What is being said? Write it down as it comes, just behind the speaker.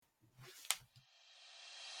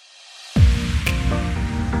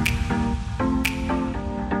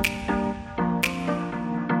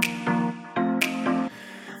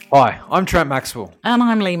Hi, I'm Trent Maxwell. And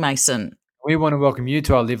I'm Lee Mason. We want to welcome you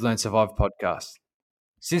to our Live, Learn, Survive podcast.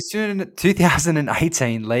 Since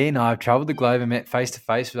 2018, Lee and I have traveled the globe and met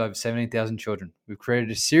face-to-face with over 17,000 children. We've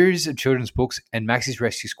created a series of children's books and Maxie's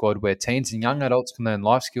Rescue Squad where teens and young adults can learn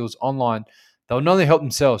life skills online that will not only help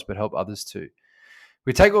themselves but help others too.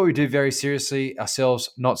 We take what we do very seriously, ourselves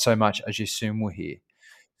not so much, as you soon will hear.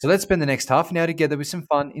 So let's spend the next half an hour together with some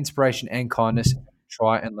fun, inspiration and kindness.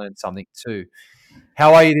 Try and learn something too.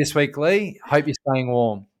 How are you this week, Lee? Hope you're staying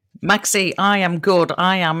warm. Maxie, I am good.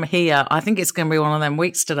 I am here. I think it's going to be one of them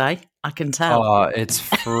weeks today. I can tell. Oh, it's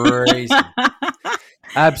freezing.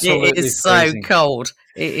 Absolutely It is freezing. so cold.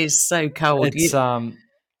 It is so cold. It's and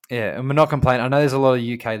we're not complaining. I know there's a lot of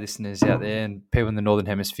UK listeners out there and people in the Northern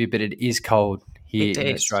Hemisphere, but it is cold here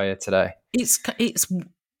in Australia today. It's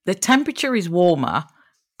the temperature is warmer,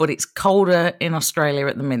 but it's colder in Australia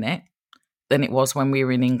at the minute than it was when we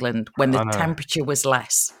were in England, when the temperature was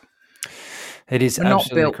less. It is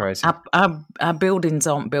absolutely crazy. Our buildings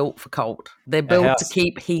aren't built for cold. They're built to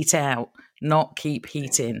keep heat out, not keep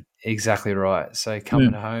heat in. Exactly right. So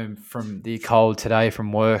coming home from the cold today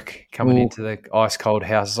from work, coming into the ice cold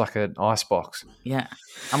house is like an ice box. Yeah,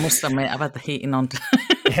 I must admit I've had the heating on.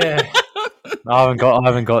 Yeah, I haven't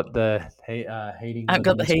got the heating. I've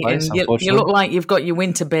got the heating. You look like you've got your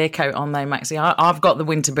winter beer coat on though, Maxie. I've got the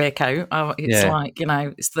winter beer coat. It's like,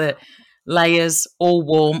 it's the layers, all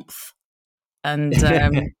warmth, and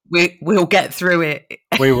we'll get through it.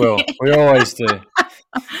 We will. We always do.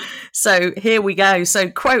 So here we go. So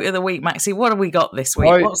quote of the week, Maxie. What have we got this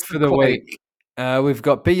week? What's for the week? We've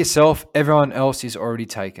got be yourself. Everyone else is already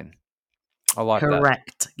taken. I like that.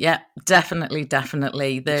 Correct. Yeah, definitely.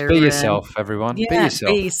 Be yourself, everyone. Yeah,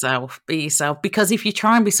 be yourself. Because if you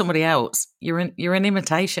try and be somebody else, you're an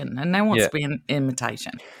imitation, and no one wants to be an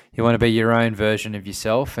imitation. You want to be your own version of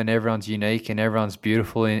yourself, and everyone's unique and everyone's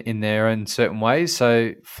beautiful in their own certain ways.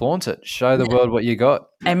 So flaunt it. Show the world what you got.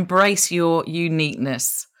 Embrace your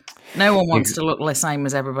uniqueness. No one wants to look the same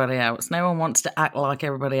as everybody else. No one wants to act like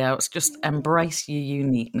everybody else. Just embrace your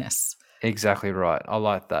uniqueness. Exactly right. I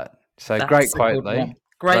like that. So great quote, Lee.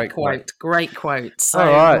 Great quote. So,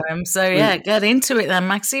 all right. Get into it then,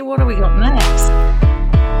 Maxie. What do we got next?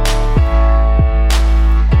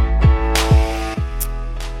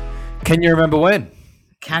 Can you remember when?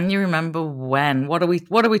 What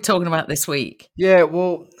are we talking about this week? Yeah,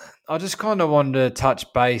 well, I just kind of wanted to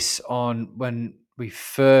touch base on when we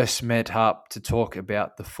first met up to talk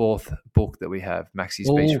about the fourth book that we have, Maxie's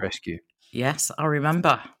Beach Rescue. Yes, I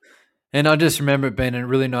remember. And I just remember it being a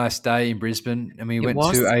really nice day in Brisbane, and we went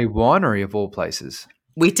to a winery of all places.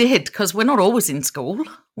 We did, because we're not always in school.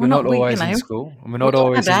 We're not always in school. And we're not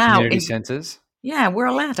always in community centres. Yeah, we're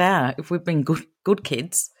allowed out if we've been good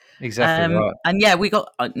kids. Exactly right. And we got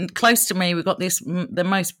close to me. We got the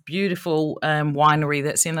most beautiful winery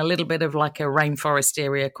that's in a little bit of like a rainforest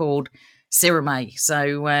area called Sirame.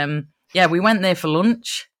 So we went there for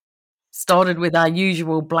lunch. Started with our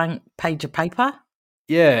usual blank page of paper.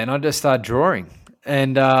 Yeah, and I just started drawing.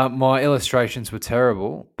 And my illustrations were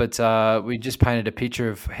terrible, but we just painted a picture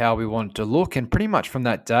of how we wanted to look. And pretty much from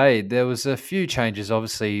that day, there was a few changes,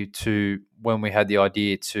 obviously, to when we had the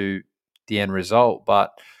idea to the end result.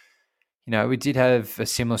 But, we did have a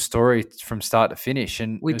similar story from start to finish.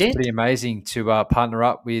 And it was pretty amazing to partner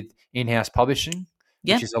up with In-House Publishing,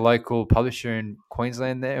 which is a local publisher in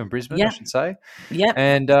Queensland there, in Brisbane, I should say. Yeah.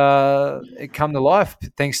 And it come to life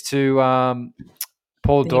thanks to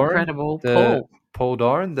Paul Doran. Incredible Paul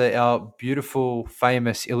Doran, our beautiful,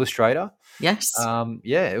 famous illustrator. Yes.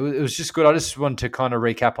 It was just good. I just wanted to kind of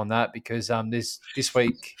recap on that because this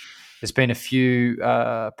week there's been a few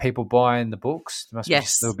people buying the books. There must be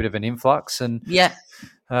just a little bit of an influx. And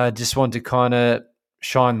just wanted to kind of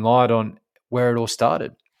shine light on where it all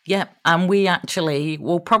started. Yeah, and we actually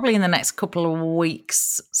will probably in the next couple of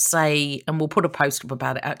weeks say, and we'll put a post up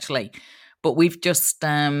about it actually, but we've just,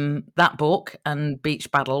 that book and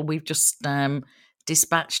Beach Battle, we've just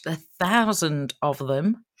dispatched 1,000 of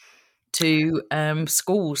them to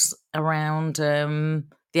schools around the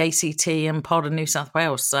ACT and part of New South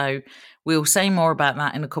Wales. So we'll say more about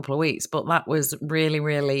that in a couple of weeks, but that was really,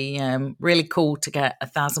 really, really cool to get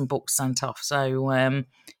 1,000 books sent off. So,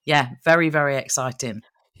 very, very exciting.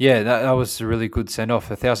 Yeah, that was a really good send-off.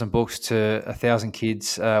 1,000 books to 1,000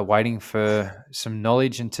 kids waiting for some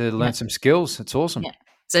knowledge and to learn some skills. It's awesome. Yeah.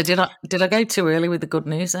 So did I go too early with the good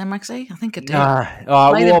news there, Maxie? I think I did.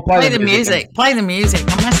 Play the music. Play the music.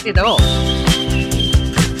 I messed it up.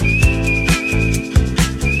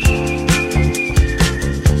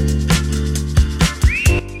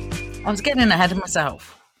 I was getting ahead of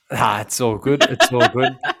myself. It's all good. It's all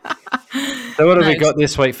good. So what have we No, got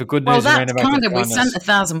this week for good well, news and that's random acts kind of of, we kindness? sent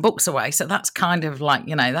 1,000 books away, so that's kind of like,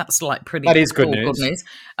 that's like pretty That is good cool news.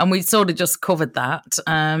 And we sort of just covered that.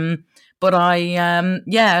 But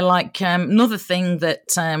another thing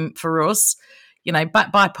that for us,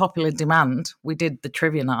 back by popular demand, we did the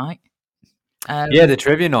trivia night. The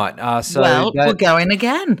trivia night. We're going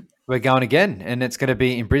again. We're going again, and it's going to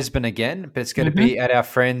be in Brisbane again, but it's going to be at our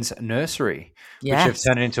friend's nursery, which have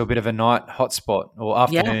turned it into a bit of a night hotspot or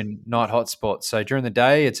afternoon night hotspot. So during the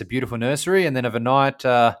day, it's a beautiful nursery, and then overnight,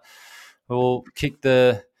 we'll kick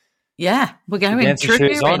the we're going dancing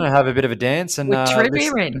shoes on and have a bit of a dance and do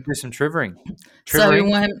some triviaing. So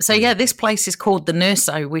this place is called the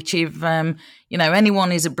Nurso, which if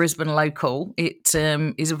anyone is a Brisbane local, it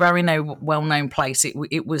is a very well-known place.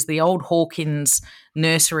 It was the old Hawkins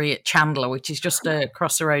Nursery at Chandler, which is just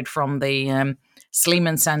across the road from the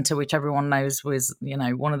Sleeman Centre, which everyone knows was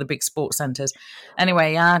one of the big sports centres.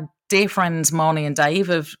 Anyway, our dear friends Marnie and Dave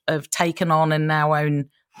have taken on and now own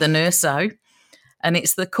the Nurso. And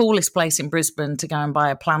it's the coolest place in Brisbane to go and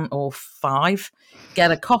buy a plant or 5,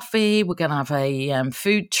 get a coffee. We're going to have a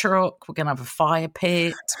food truck. We're going to have a fire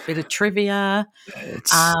pit, a bit of trivia,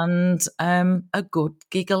 and a good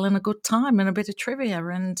giggle and a good time and a bit of trivia,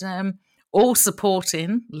 and all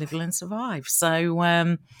supporting Live, Learn, Survive.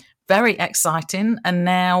 So very exciting. And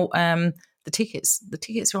now the tickets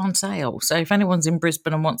are on sale. So if anyone's in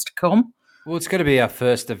Brisbane and wants to come. Well, it's going to be our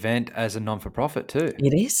first event as a non-for-profit too.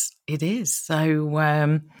 It is.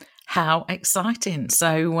 So how exciting.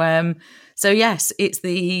 So yes, it's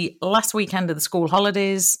the last weekend of the school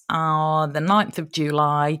holidays, the 9th of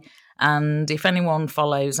July. And if anyone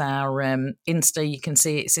follows our Insta, you can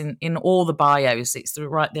see it's in all the bios. It's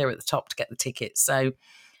right there at the top to get the tickets. So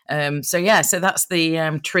that's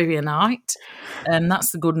the trivia night, and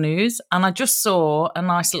that's the good news. And I just saw a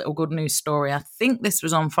nice little good news story. I think this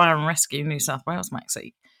was on Fire and Rescue New South Wales,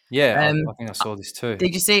 Maxie. Yeah, I think I saw this too.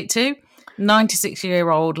 Did you see it too?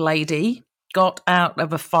 96-year-old lady got out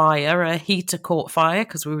of a fire, a heater caught fire,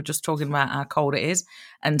 because we were just talking about how cold it is,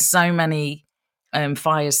 and so many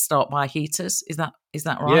fires start by heaters. Is that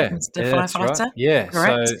right, Mr. Firefighter? Right. Yeah,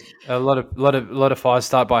 correct. So a lot of fires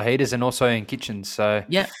start by heaters and also in kitchens. So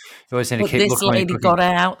yeah, you always need to keep looking. This lady got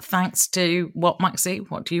out thanks to what, Maxie?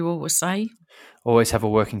 What do you always say? Always have a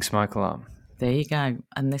working smoke alarm. There you go.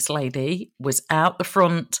 And this lady was out the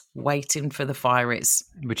front waiting for the fires.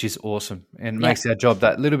 Which is awesome and makes our job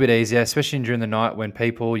that little bit easier, especially during the night when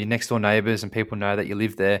your next door neighbours and people know that you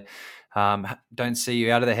live there, don't see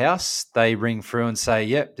you out of the house. They ring through and say,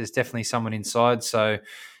 yep, there's definitely someone inside. So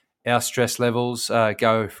our stress levels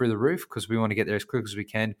go through the roof because we want to get there as quick as we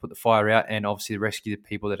can to put the fire out and obviously rescue the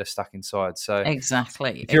people that are stuck inside. So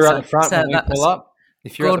exactly. If you're out the front when we pull up,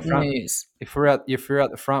 if you're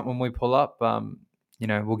out the front when we pull up,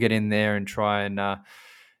 we'll get in there and try and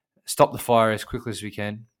stop the fire as quickly as we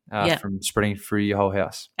can from spreading through your whole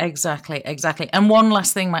house. Exactly. And one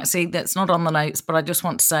last thing, Maxie, that's not on the notes, but I just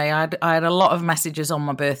want to say I had a lot of messages on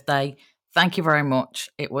my birthday. Thank you very much.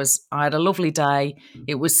 I had a lovely day.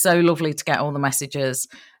 It was so lovely to get all the messages,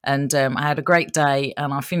 and I had a great day,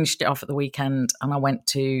 and I finished it off at the weekend, and I went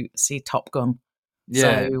to see Top Gun.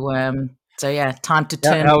 Yeah. So time to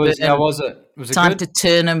turn. How was it? Was it time good? to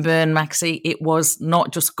turn and burn, Maxie. It was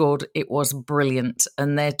not just good; it was brilliant.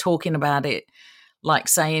 And they're talking about it, like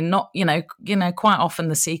saying, not quite often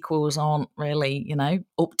the sequels aren't really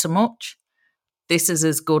up to much. This is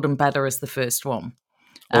as good and better as the first one.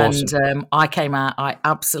 Awesome. And I came out, I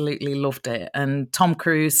absolutely loved it. And Tom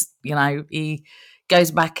Cruise, he goes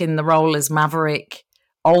back in the role as Maverick,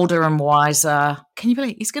 older and wiser. Can you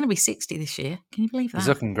believe he's going to be 60 this year? Can you believe that? He's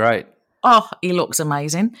looking great. Oh, he looks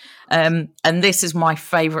amazing. And this is my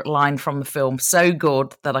favourite line from the film. So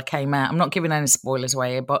good that I came out. I'm not giving any spoilers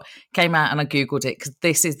away here, but came out and I Googled it because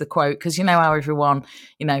this is the quote. Because you know how everyone,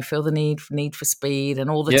 feel the need for speed and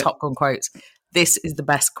all the Top Gun quotes. This is the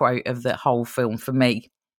best quote of the whole film for me.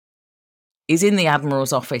 He's in the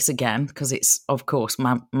Admiral's office again because it's, of course,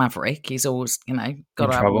 Maverick. He's always, got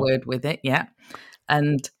to have a word with it. Yeah.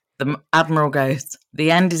 And the Admiral goes,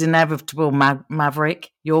 "The end is inevitable,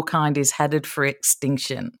 Maverick. Your kind is headed for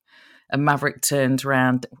extinction." And Maverick turns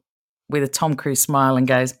around with a Tom Cruise smile and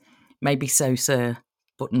goes, "Maybe so, sir,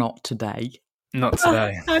 but not today." Not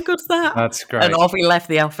today. How good's that? That's great. And off he left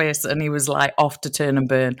the office and he was like off to turn and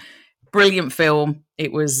burn. Brilliant film.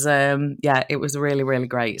 It was, it was really, really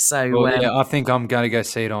great. So, I think I'm going to go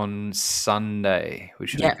see it on Sunday, which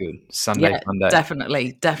should be good. Sunday.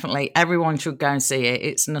 Definitely. Everyone should go and see it.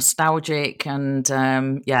 It's nostalgic and,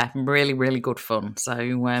 really, really good fun. So,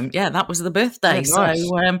 that was the birthday. Yeah, nice.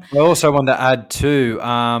 So, I also wanted to add too,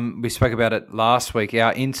 we spoke about it last week,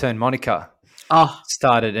 our intern, Monica. Oh,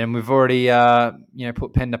 started, and we've already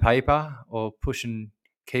put pen to paper or pushing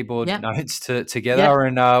keyboard yeah, notes yeah, together,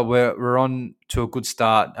 and we're on to a good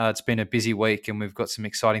start. It's been a busy week, and we've got some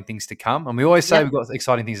exciting things to come. And we always say yeah. we've got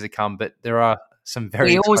exciting things to come, but there are some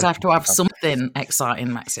very We always exciting have things to to have come. something exciting,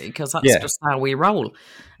 Maxi, because that's Yeah, just how we roll.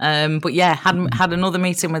 But yeah, had another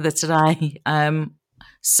meeting with her today.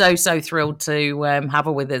 So thrilled to have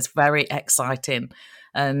her with us. Very exciting,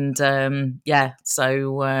 and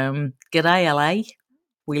g'day LA.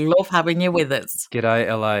 We love having you with us. g'day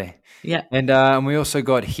LA. Yeah, And we also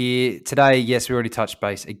got here today, yes, we already touched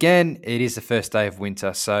base. Again, it is the first day of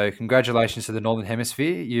winter. So congratulations to the Northern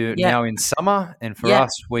Hemisphere. You're yeah, now in summer, and for yeah.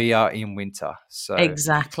 us, we are in winter. So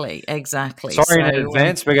Exactly. sorry in So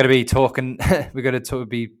advance. We're going to be talking, we're going to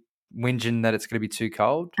be whinging that it's going to be too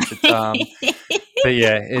cold. But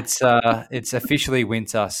yeah, it's officially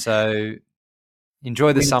winter. So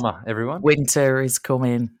enjoy the Win- summer, everyone. winter is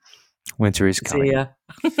coming. Winter is See coming. ya.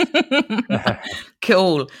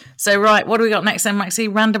 Cool. So, right, what do we got next then, Maxie?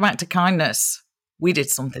 Random act of kindness. We did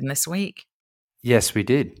something this week. Yes, we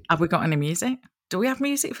did. Have we got any music? Do we have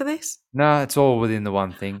music for this? No, it's all within the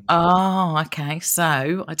one thing. Oh, okay.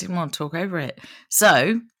 So I didn't want to talk over it.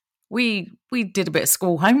 So we did a bit of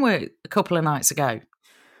school homework a couple of nights ago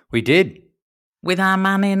We did. with our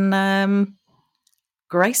man in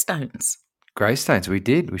Greystones. Greystones, we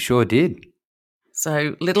did. We sure did.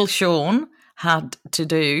 So little Sean had to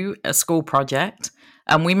do a school project,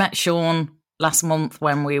 and we met Sean last month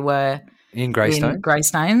when we were In Greystone. in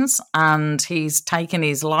Greystones, and he's taken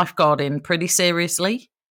his lifeguarding pretty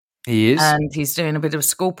seriously. He is. And he's doing a bit of a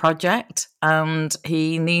school project, and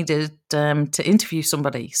he needed to interview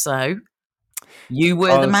somebody. So you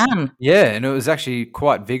were the man. Yeah, and it was actually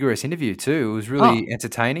quite vigorous interview too. It was really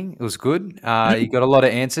entertaining. It was good. He got a lot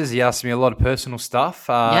of answers. He asked me a lot of personal stuff,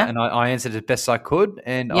 and I answered as best I could.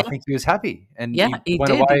 And I think he was happy. And He went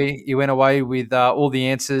did. away. He went away with all the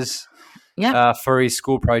answers. For his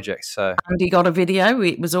school project. So, and he got a video.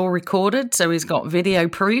 It was all recorded, so he's got video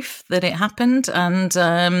proof that it happened. And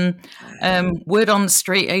word on the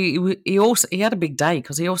street, he had a big day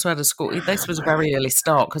because he also had a school. This was a very early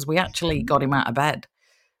start because we actually got him out of bed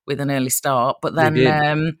with an early start. But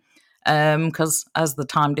then, because as the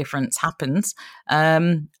time difference happens,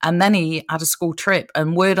 and then he had a school trip.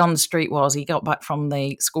 And word on the street was he got back from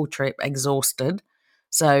the school trip exhausted.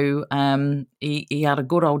 So he had a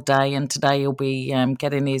good old day, and today he'll be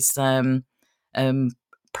getting his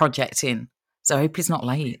project in. So I hope he's not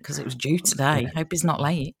late because it was due today. Hope he's not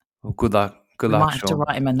late. Well, good luck. Good we luck, might have Sean. to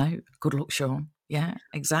write him a note. Good luck, Sean. Yeah,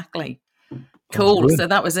 exactly. Cool. So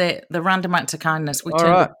that was it. The random act of kindness. We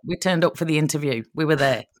turned up for the interview. We were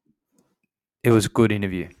there. It was a good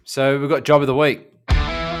interview. So we've got job of the week.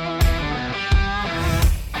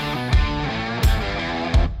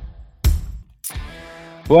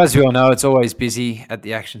 Well, as we all know, it's always busy at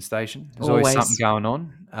the action station. There's always something going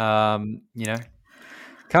on.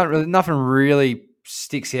 Nothing really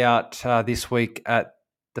sticks out this week at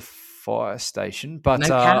the fire station, but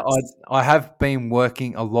I have been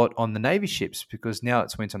working a lot on the Navy ships because now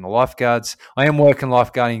it's winter on the lifeguards. I am working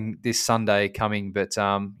lifeguarding this Sunday coming, but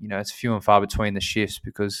it's few and far between the shifts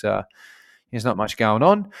because there's not much going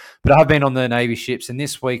on. But I've been on the Navy ships, and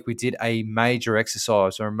this week we did a major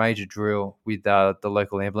exercise or a major drill with the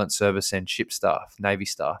local ambulance service and ship staff, Navy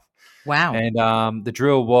staff. Wow. And the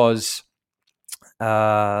drill was, in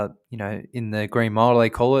the Green Mile, they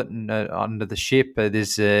call it, and under the ship,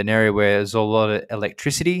 there's an area where there's a lot of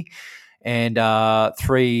electricity, and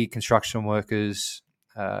 3 construction workers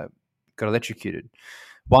got electrocuted.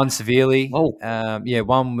 One severely.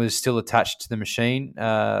 One was still attached to the machine,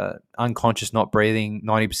 unconscious, not breathing,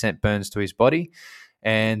 90% burns to his body.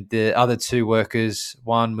 And the other 2 workers,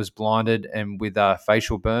 one was blinded and with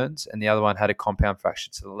facial burns, and the other one had a compound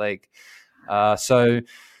fracture to the leg. So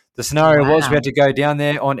the scenario was we had to go down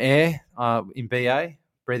there on air in BA,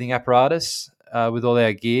 breathing apparatus, with all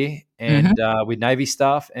our gear and with Navy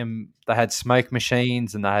staff, and they had smoke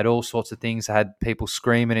machines and they had all sorts of things. They had people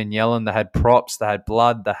screaming and yelling. They had props. They had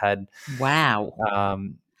blood. They had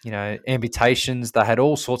amputations. They had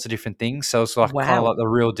all sorts of different things. So it's like kind of like the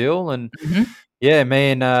real deal. And me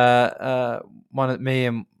and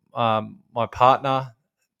my partner,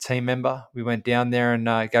 team member, we went down there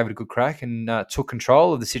and gave it a good crack and took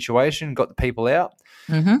control of the situation, got the people out,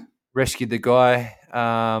 rescued the guy.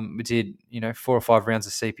 We did 4 or 5 rounds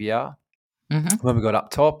of CPR when we got up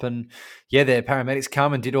top, and their paramedics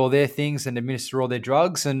come and did all their things and administer all their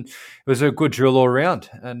drugs, and it was a good drill all around.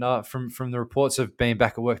 And from the reports of being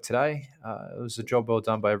back at work today, it was a job well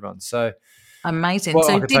done by everyone. So amazing.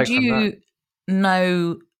 So did you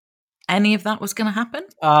know any of that was going to happen?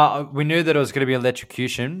 We knew that it was going to be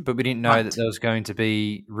electrocution, but we didn't know that there was going to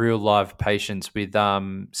be real live patients with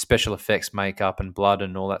special effects makeup and blood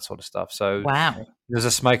and all that sort of stuff. So wow, there was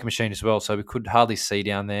a smoke machine as well, so we could hardly see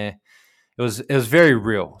down there. It was very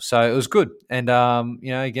real, so it was good. And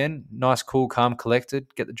again, nice, cool, calm,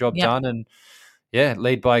 collected, get the job done, and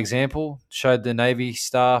lead by example. Showed the Navy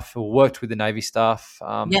staff, or worked with the Navy staff,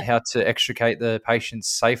 how to extricate the patients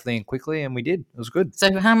safely and quickly, and we did. It was good.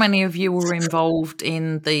 So, how many of you were involved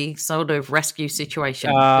in the sort of rescue situation?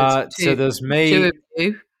 So there's me. 2 of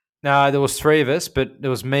you. No, there was 3 of us, but there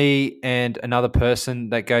was me and another person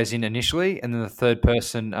that goes in initially, and then the third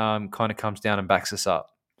person kind of comes down and backs us up.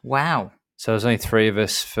 Wow. So there's only 3 of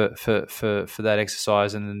us for that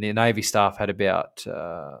exercise, and then the Navy staff had about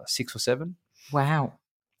 6 or 7. Wow.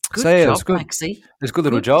 Good job, it was good. Maxie. It was a good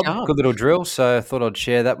little job, good little drill. So I thought I'd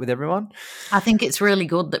share that with everyone. I think it's really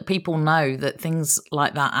good that people know that things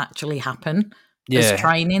like that actually happen as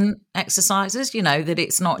training exercises, that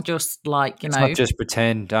it's not just like, it's not just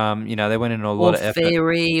pretend, they went in a lot of effort.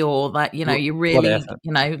 Theory or that, you're really,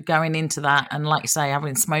 going into that and like you say,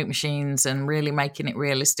 having smoke machines and really making it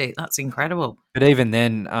realistic. That's incredible. But even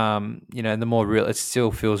then, the more real, it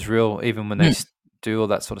still feels real even when they do all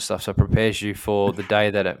that sort of stuff. So it prepares you for the day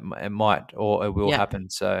that it might or it will happen.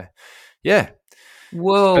 So, yeah.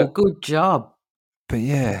 Whoa, good job. But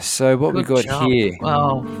so what we got here.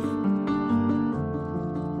 Oh.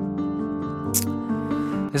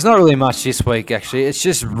 There's not really much this week, actually. It's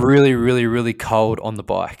just really, really, really cold on the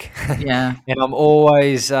bike. Yeah. And I'm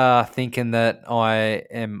always thinking that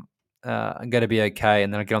I'm going to be okay.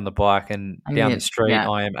 And then I get on the bike and down the street,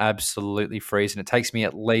 I am absolutely freezing. It takes me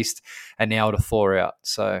at least an hour to thaw out.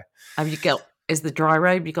 So, is the dry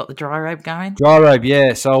robe? You got the dry robe going? Dry robe,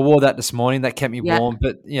 yeah. So I wore that this morning. That kept me warm.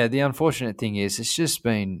 But the unfortunate thing is, it's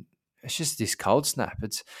just this cold snap.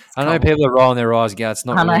 I know people are rolling their eyes and go, it's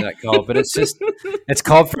not really that cold, but it's just it's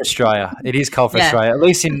cold for Australia. It is cold for Australia, at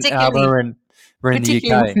least in we're in the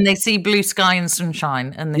UK. When they see blue sky and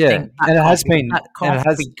sunshine, and they think, and it has been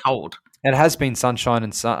cold. It has been sunshine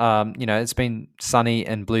and it's been sunny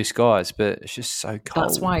and blue skies, but it's just so cold.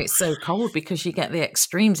 That's why it's so cold, because you get the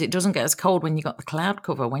extremes. It doesn't get as cold when you've got the cloud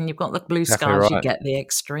cover. When you've got the blue skies, you get the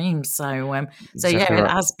extremes. So, it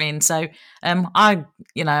has been. So, I've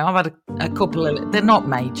had a couple of, they're not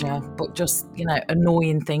major, but just,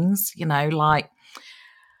 annoying things,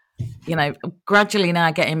 gradually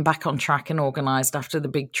now getting back on track and organised after the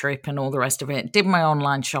big trip and all the rest of it. Did my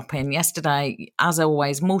online shopping yesterday, as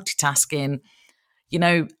always, multitasking.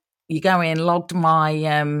 You go in, logged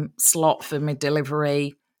my slot for my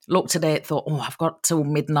delivery, looked at it, thought, I've got till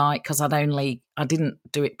midnight because I didn't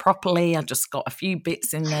do it properly. I just got a few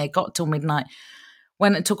bits in there, got till midnight.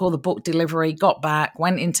 Went and took all the book delivery, got back,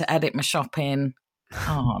 went in to edit my shopping.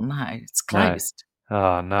 Oh, no, it's closed. No.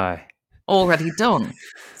 Oh, no. Already done.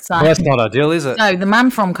 So that's not ideal, is it? No, the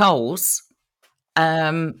man from Coles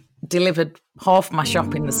delivered half my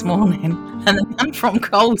shopping this morning, and the man from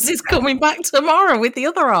Coles is coming back tomorrow with the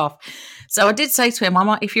other half. So I did say to him,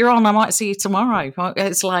 if you're on, I might see you tomorrow.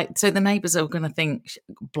 It's like, so the neighbours are going to think,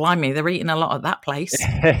 blimey, they're eating a lot at that place.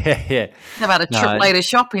 Yeah. They've had a trip load of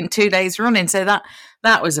shopping 2 days running. So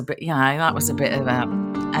that was a bit, that was a bit of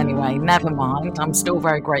a, anyway, never mind. I'm still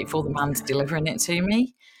very grateful the man's delivering it to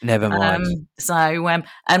me. Never mind.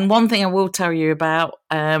 And one thing I will tell you about,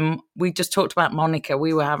 we just talked about Monica.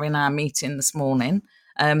 We were having our meeting this morning.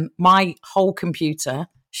 My whole computer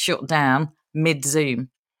shut down mid-Zoom.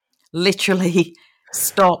 Literally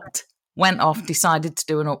stopped, went off, decided to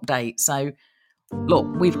do an update. So, look,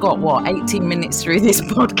 we've got, 18 minutes through this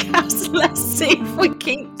podcast. Let's see if we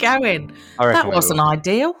keep going. That wasn't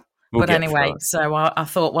ideal. But anyway, so I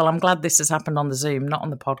thought, I'm glad this has happened on the Zoom, not on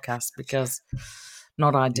the podcast, because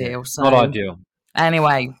not ideal. So, not ideal.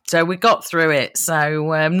 Anyway, so we got through it.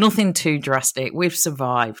 So nothing too drastic. We've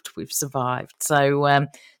survived. So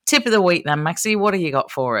tip of the week then, Maxie, what have you got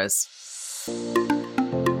for us?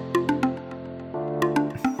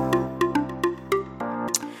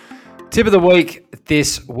 Tip of the week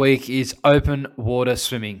this week is open water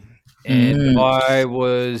swimming. And I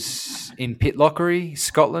was in Pitlochry,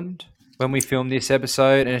 Scotland, when we filmed this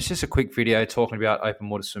episode. And it's just a quick video talking about open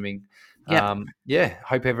water swimming. Yep.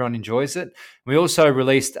 Hope everyone enjoys it. We also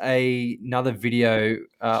released another video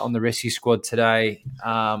on the Rescue Squad today,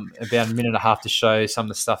 about a minute and a half, to show some of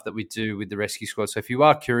the stuff that we do with the Rescue Squad. So if you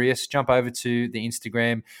are curious, jump over to the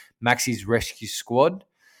Instagram, Maxie's Rescue Squad,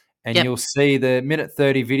 and you'll see the minute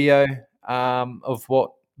 30 video of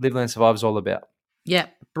what Live Learn Survive is all about. Yeah,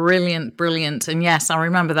 brilliant. And yes, I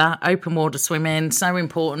remember that. Open water swimming, so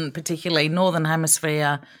important, particularly Northern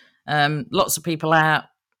Hemisphere. Lots of people out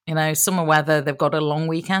Summer weather. They've got a long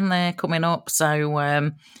weekend there coming up.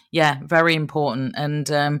 So, very important.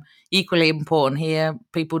 And equally important here,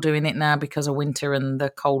 people doing it now because of winter and the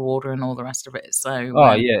cold water and all the rest of it. So,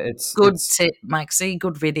 good tip, Maxie.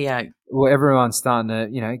 Good video. Well, everyone's starting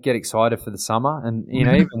to, get excited for the summer and,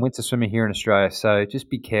 even winter swimming here in Australia. So just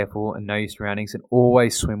be careful and know your surroundings and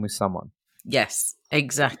always swim with someone. Yes,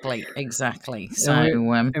 exactly. So,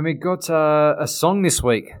 and we got a song this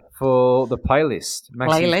week for the playlist,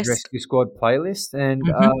 Maxie's Rescue Squad playlist, and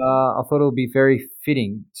I thought it would be very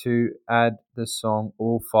fitting to add the song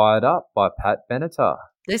 "All Fired Up" by Pat Benatar.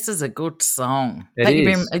 This is a good song. Bet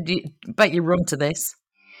you run to this.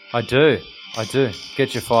 I do.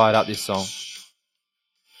 Get you fired up, this song.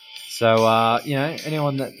 So,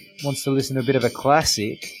 anyone that wants to listen to a bit of a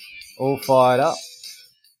classic, All Fired Up,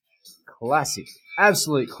 classic,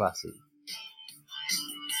 absolute classic.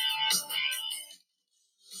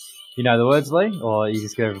 You know the words, Lee, or you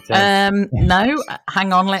just go pretend? No,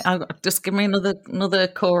 hang on. Just give me another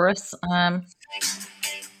chorus.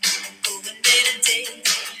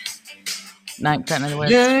 No, don't know the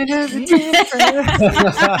words.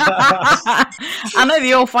 I know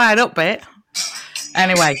the All Fired Up bit.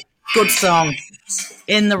 Anyway, good song.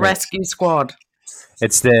 In the Rescue Squad.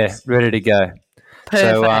 It's there, ready to go.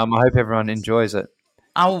 Perfect. So I hope everyone enjoys it.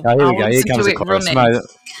 Here we go. Here comes the chorus.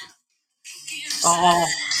 Oh,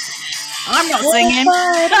 I'm not singing.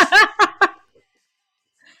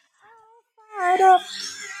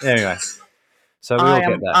 Anyway, so we all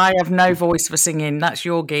get that. I have no voice for singing. That's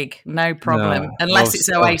your gig. No problem. No, unless it's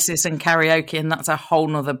Oasis and karaoke, and that's a whole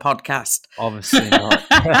nother podcast. Obviously not.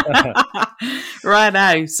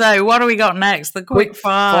 Righto. So what do we got next? The quick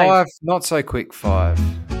five. Not so quick five.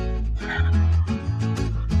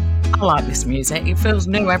 I like this music. It feels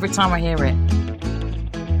new every time I hear it.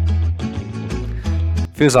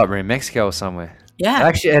 Feels like we're in Mexico or somewhere. Yeah.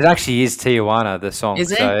 It actually is Tijuana, the song.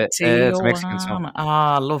 Is it? So it's a Mexican song.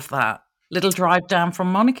 I love that. Little drive down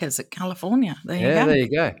from Monica's at California. There you go. There you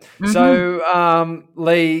go. Mm-hmm. So,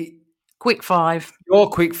 Lee. Quick five. Your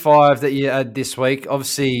quick five that you had this week.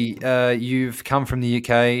 Obviously, you've come from the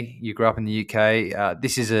UK. You grew up in the UK.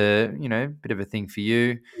 This is a bit of a thing for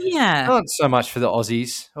you. Yeah. Not so much for the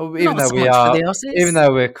Aussies, even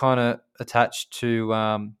though we're kind of attached to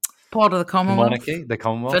part of the Commonwealth. Monarchy, the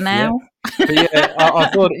Commonwealth for now. Yeah. But yeah, I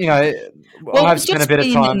thought I've spent a bit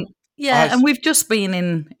of time. And we've just been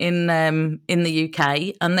in the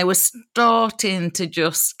UK, and they were starting to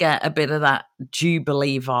just get a bit of that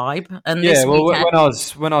Jubilee vibe. And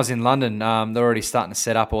when I was in London, they're already starting to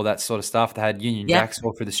set up all that sort of stuff. They had Union Jacks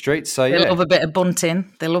all through the streets. So they love a bit of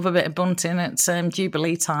bunting. They love a bit of bunting at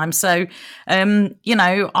Jubilee time. So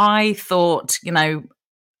I thought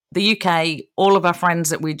the UK, all of our friends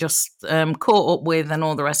that we just caught up with and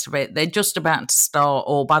all the rest of it, they're just about to start,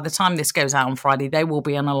 or by the time this goes out on Friday, they will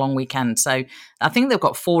be on a long weekend. So I think they've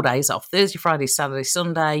got 4 days off, Thursday, Friday, Saturday,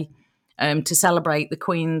 Sunday, to celebrate the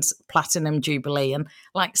Queen's Platinum Jubilee. And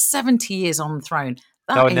 70 years on the throne.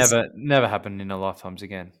 That would never happen in our lifetimes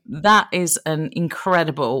again. That is an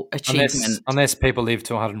incredible achievement. Unless people live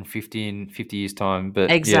to 150 in 50 years' time.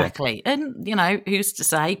 But exactly. Yeah. And, who's to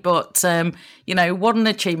say? But, what an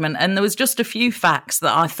achievement. And there was just a few facts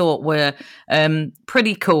that I thought were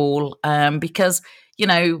pretty cool because,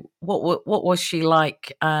 what was she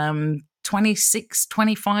like? 26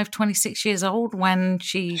 years old when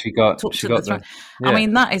she got to the throne. Yeah. I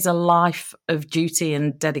mean, that is a life of duty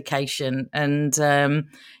and dedication. And, so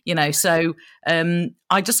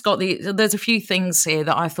I just got there's a few things here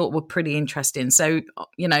that I thought were pretty interesting. So,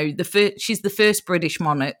 she's the first British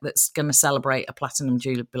monarch that's going to celebrate a Platinum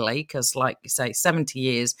Jubilee because, like you say, 70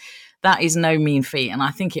 years, that is no mean feat. And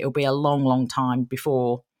I think it'll be a long, long time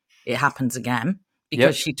before it happens again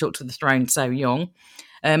because she took to the throne so young.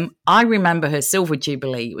 I remember her Silver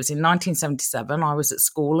Jubilee. It was in 1977. I was at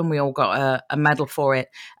school and we all got a medal for it.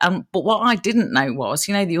 But what I didn't know was,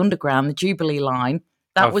 the Underground, the Jubilee line,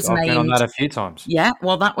 I've named. Been on that a few times. Yeah,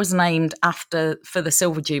 well, that was named for the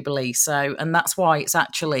Silver Jubilee. So, and that's why it's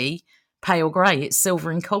actually pale grey. It's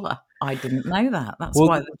silver in colour. I didn't know that. That's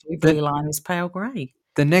why the Jubilee line is pale grey.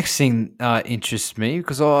 The next thing interests me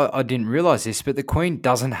because I didn't realise this, but the Queen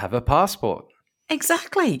doesn't have a passport.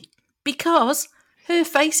 Exactly, because her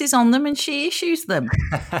face is on them and she issues them.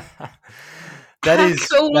 How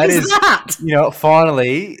cool is that?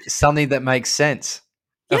 Finally, something that makes sense.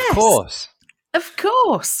 Yes, of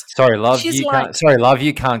course. Sorry, love.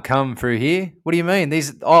 You can't come through here. What do you mean?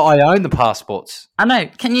 I own the passports. I know.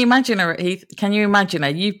 Can you imagine her at Heathrow? Can you imagine her?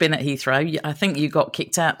 You've been at Heathrow. I think you got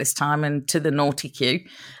kicked out this time and to the naughty queue.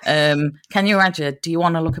 Can you imagine? Do you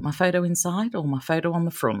want to look at my photo inside or my photo on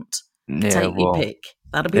the front? Take your pick.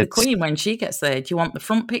 That'll be the Queen when she gets there. Do you want the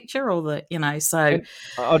front picture or the, so... And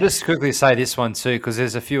I'll just quickly say this one too, because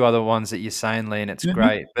there's a few other ones that you're saying, Lee, and it's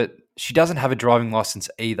great. But she doesn't have a driving license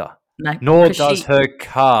either. No. Nor does her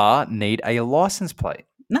car need a license plate.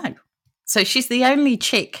 No. So she's the only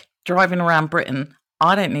chick driving around Britain.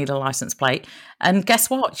 I don't need a license plate. And guess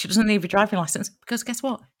what? She doesn't need a driving license because guess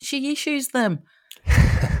what? She issues them.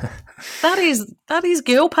 That is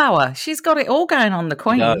girl power. She's got it all going on, the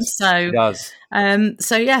Queen. She does.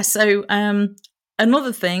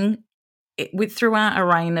 Another thing, throughout a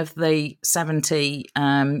reign of the 70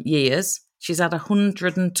 years, she's had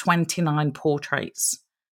 129 portraits.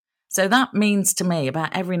 So that means to me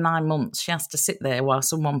about every 9 months she has to sit there while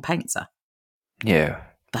someone paints her. Yeah.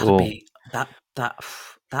 That'll be that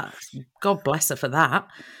God bless her for that.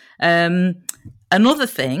 Another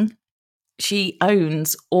thing, she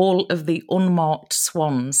owns all of the unmarked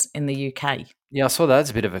swans in the UK. Yeah, I saw that. That's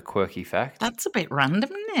a bit of a quirky fact. That's a bit random,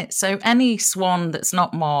 isn't it? So any swan that's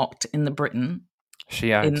not marked in the Britain,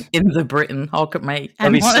 she owns. In the Britain, look at me. I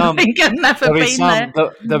think I've never been there.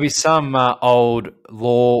 There'll be some old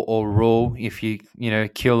law or rule. If you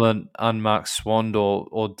kill an unmarked swan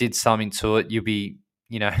or did something to it, you'll be,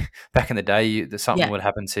 back in the day, something would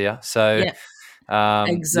happen to you. So.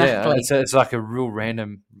 Exactly. Yeah, it's like a real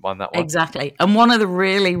random one, that one. Exactly. And one of the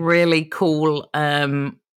really, really cool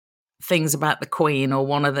things about the Queen, or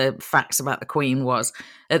one of the facts about the Queen, was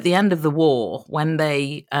at the end of the war, when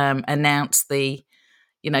they announced the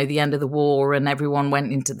end of the war and everyone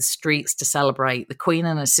went into the streets to celebrate, the Queen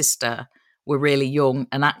and her sister were really young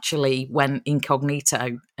and actually went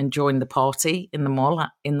incognito and joined the party in the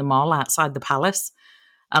mall outside the palace.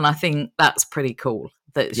 And I think that's pretty cool.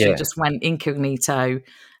 That she just went incognito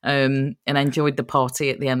and enjoyed the party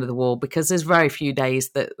at the end of the war, because there's very few days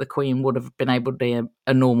that the Queen would have been able to be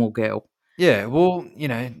a normal girl. Yeah, well,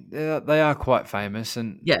 they are quite famous,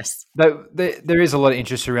 and yes, there is a lot of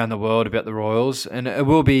interest around the world about the royals, and it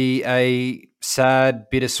will be a sad,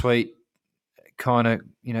 bittersweet kind of,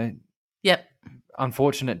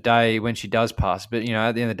 unfortunate day when she does pass. But at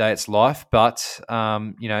the end of the day, it's life. But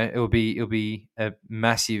it'll be a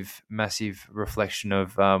massive, massive reflection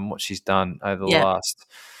of what she's done over the last.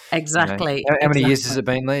 Exactly. How many years has it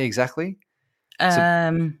been, Lee? Exactly.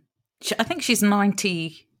 I think she's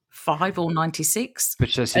 95 or 96. But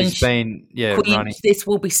she's been Queen, running. This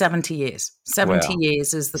will be 70 years. 70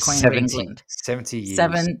 years as the Queen of England. 70 years.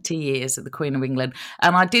 70 years as the Queen of England.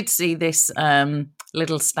 And I did see this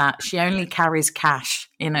little stat. She only carries cash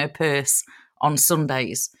in her purse on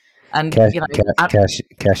Sundays. And cash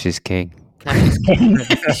is king. Cash is king.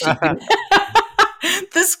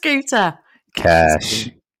 The scooter. Cash.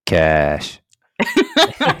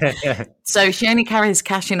 So she only carries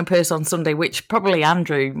cash in a purse on Sunday, which probably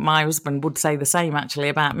Andrew, my husband, would say the same actually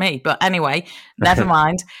about me. But anyway, never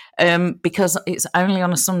mind, because it's only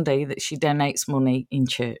on a Sunday that she donates money in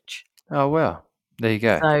church. Oh, well, there you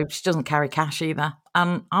go. So she doesn't carry cash either.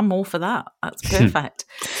 And I'm all for that. That's perfect.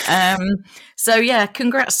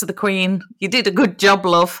 Congrats to the Queen. You did a good job,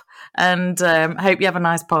 love. And hope you have a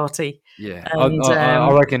nice party. Yeah, and, I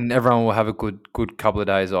reckon everyone will have a good couple of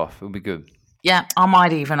days off. It'll be good. Yeah, I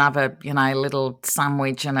might even have a little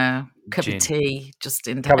sandwich and a cup of tea, just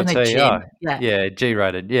in cup of tea. Gin. Oh, yeah,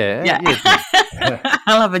 G-rated. Yeah.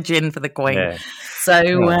 I'll have a gin for the Queen. Yeah.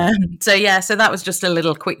 So that was just a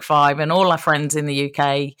little quick five, and all our friends in the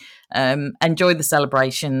UK enjoy the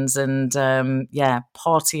celebrations and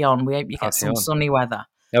party on. We hope you get some sunny weather.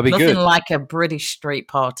 That'll be Nothing good. like a British street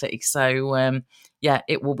party. So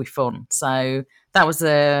it will be fun. So that was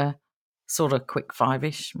a sort of quick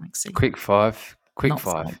five-ish, Maxie. Quick five.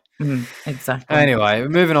 Exactly. Anyway,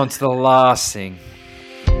 moving on to the last thing.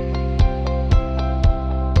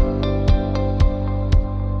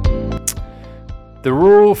 The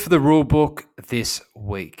rule for the rule book this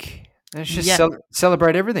week. Let's just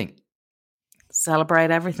celebrate everything.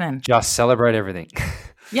 Celebrate everything. Just celebrate everything.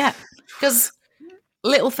 Yeah, because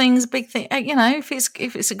little things, big thing. If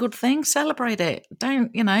it's a good thing, celebrate it.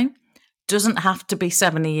 Don't doesn't have to be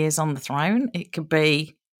 70 years on the throne. It could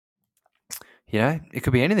be. It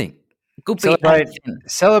could be anything. It could be anything.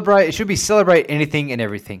 Celebrate. It should be celebrate anything and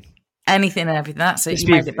everything. Anything and everything. That's it. You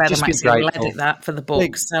made it better, Maxie. We'll edit that for the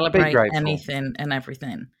book. Celebrate anything and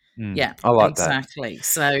everything. Yeah, I like exactly. That.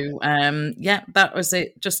 So, that was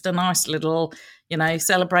it. Just a nice little,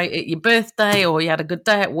 celebrate it your birthday, or you had a good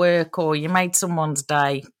day at work, or you made someone's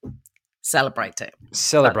day. Celebrate it.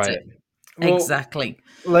 Celebrate it. Well, exactly.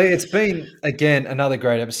 Lee, it's been, again, another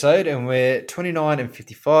great episode, and we're 29 and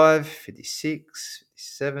 55, 56,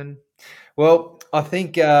 57. Well, I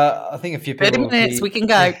think a few people... 30 minutes, we can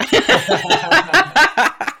go.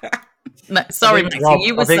 No, sorry, Maxie,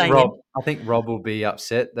 you were saying. I think Rob will be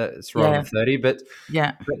upset that it's right on 30, but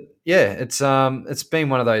yeah, it's been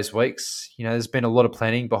one of those weeks. There's been a lot of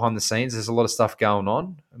planning behind the scenes. There's a lot of stuff going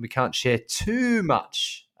on, and we can't share too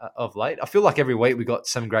much of late. I feel like every week we got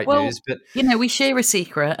some great news, but we share a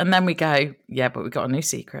secret and then we go, yeah, but we got a new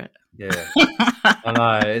secret. Yeah, I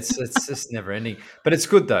know it's just never ending, but it's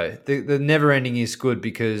good though. The never ending is good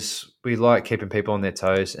because we like keeping people on their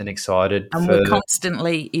toes and excited, and we're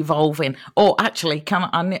constantly evolving. Oh, actually,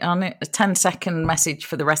 I need a 10-second message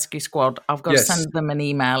for the rescue squad. I've got to send them an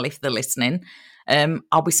email if they're listening.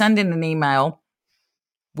 I'll be sending an email.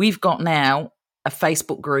 We've got now a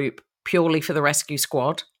Facebook group purely for the rescue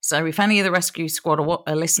squad. So if any of the rescue squad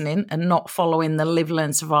are listening and not following the Live,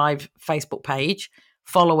 Learn, Survive Facebook page,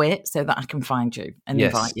 follow it so that I can find you and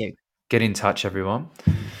invite you. Get in touch, everyone.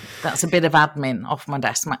 That's a bit of admin off my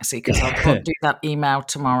desk, Maxie, because I've got to do that email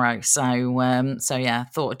tomorrow. So I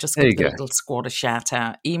thought I'd just give the little squad a shout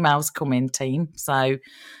out. Emails come in, team. So,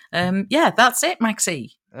 that's it,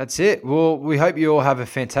 Maxie. That's it. Well, we hope you all have a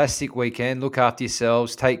fantastic weekend. Look after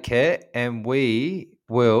yourselves. Take care. And we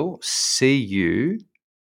will see you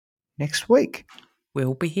next week.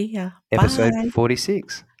 We'll be here. Episode Bye.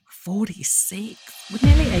 46. 46. We're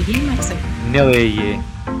nearly a year, Maxie. Nearly a year.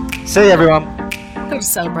 See you, everyone. Got to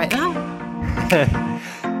celebrate that.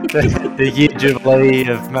 the year jubilee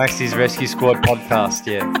of Maxie's Rescue Squad podcast.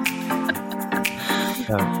 Yeah.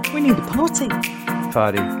 We need a party.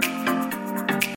 Party.